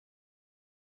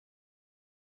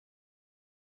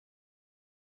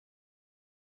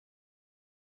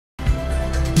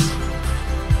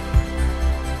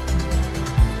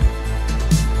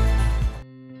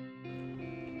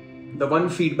The one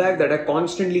feedback that I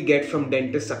constantly get from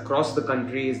dentists across the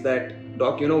country is that,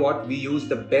 Doc, you know what, we use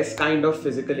the best kind of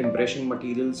physical impression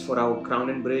materials for our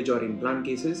crown and bridge or implant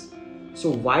cases.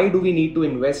 So why do we need to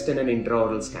invest in an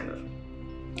intraoral scanner?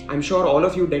 I'm sure all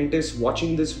of you dentists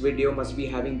watching this video must be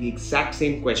having the exact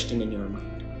same question in your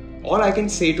mind. All I can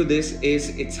say to this is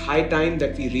it's high time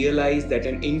that we realize that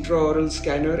an intraoral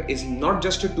scanner is not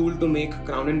just a tool to make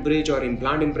crown and bridge or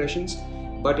implant impressions,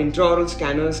 but intraoral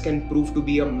scanners can prove to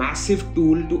be a massive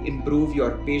tool to improve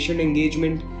your patient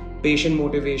engagement, patient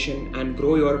motivation, and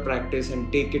grow your practice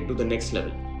and take it to the next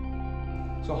level.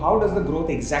 So how does the growth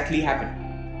exactly happen?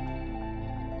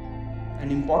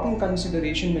 An important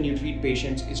consideration when you treat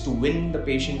patients is to win the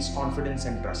patient's confidence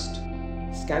and trust.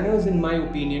 Scanners, in my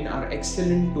opinion, are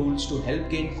excellent tools to help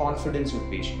gain confidence with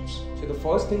patients. So the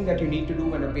first thing that you need to do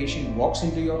when a patient walks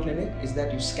into your clinic is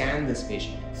that you scan this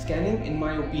patient. Scanning, in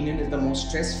my opinion, is the most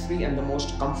stress-free and the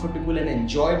most comfortable and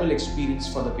enjoyable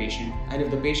experience for the patient. And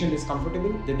if the patient is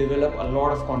comfortable, they develop a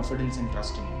lot of confidence and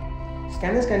trust in you.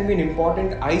 Scanners can be an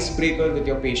important icebreaker with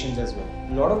your patients as well.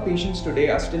 A lot of patients today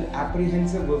are still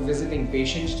apprehensive of visiting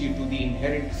patients due to the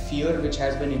inherent fear which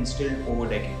has been instilled over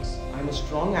decades. I'm a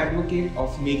strong advocate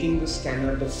of making the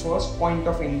scanner the first point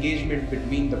of engagement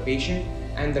between the patient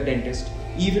and the dentist,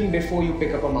 even before you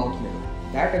pick up a mouth mirror.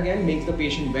 That again makes the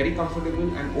patient very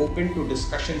comfortable and open to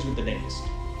discussions with the dentist.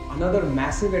 Another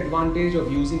massive advantage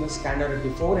of using a scanner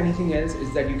before anything else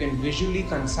is that you can visually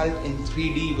consult in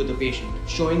 3D with the patient,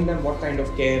 showing them what kind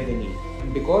of care they need.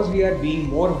 And because we are being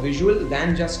more visual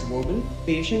than just verbal,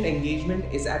 patient engagement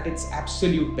is at its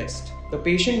absolute best. The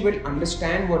patient will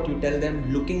understand what you tell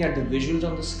them looking at the visuals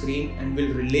on the screen and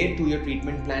will relate to your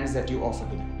treatment plans that you offer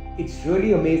to them. It's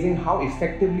really amazing how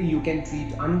effectively you can treat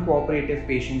uncooperative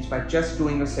patients by just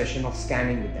doing a session of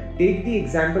scanning with them. Take the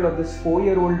example of this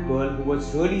 4-year-old girl who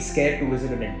was really scared to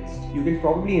visit a dentist. You can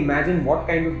probably imagine what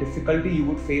kind of difficulty you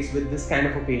would face with this kind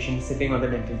of a patient sitting on the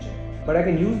dental chair. But I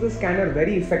can use the scanner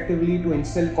very effectively to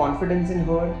instill confidence in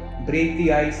her, break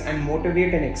the ice, and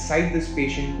motivate and excite this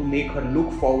patient to make her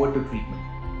look forward to treatment.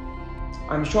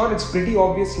 I'm sure it's pretty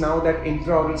obvious now that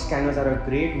intraoral scanners are a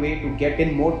great way to get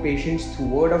in more patients through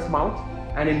word of mouth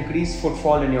and increase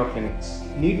footfall in your clinics.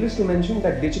 Needless to mention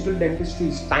that digital dentistry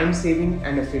is time-saving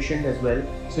and efficient as well,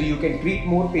 so you can treat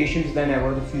more patients than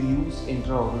ever if you use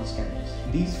intraoral scanners.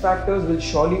 These factors will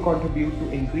surely contribute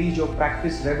to increase your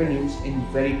practice revenues in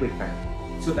very quick time.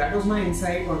 So that was my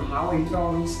insight on how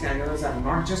intraoral scanners are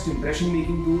not just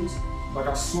impression-making tools, but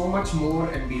are so much more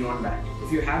and beyond that.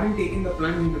 If you haven't taken the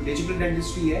plunge into digital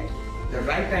dentistry yet, the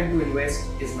right time to invest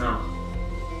is now.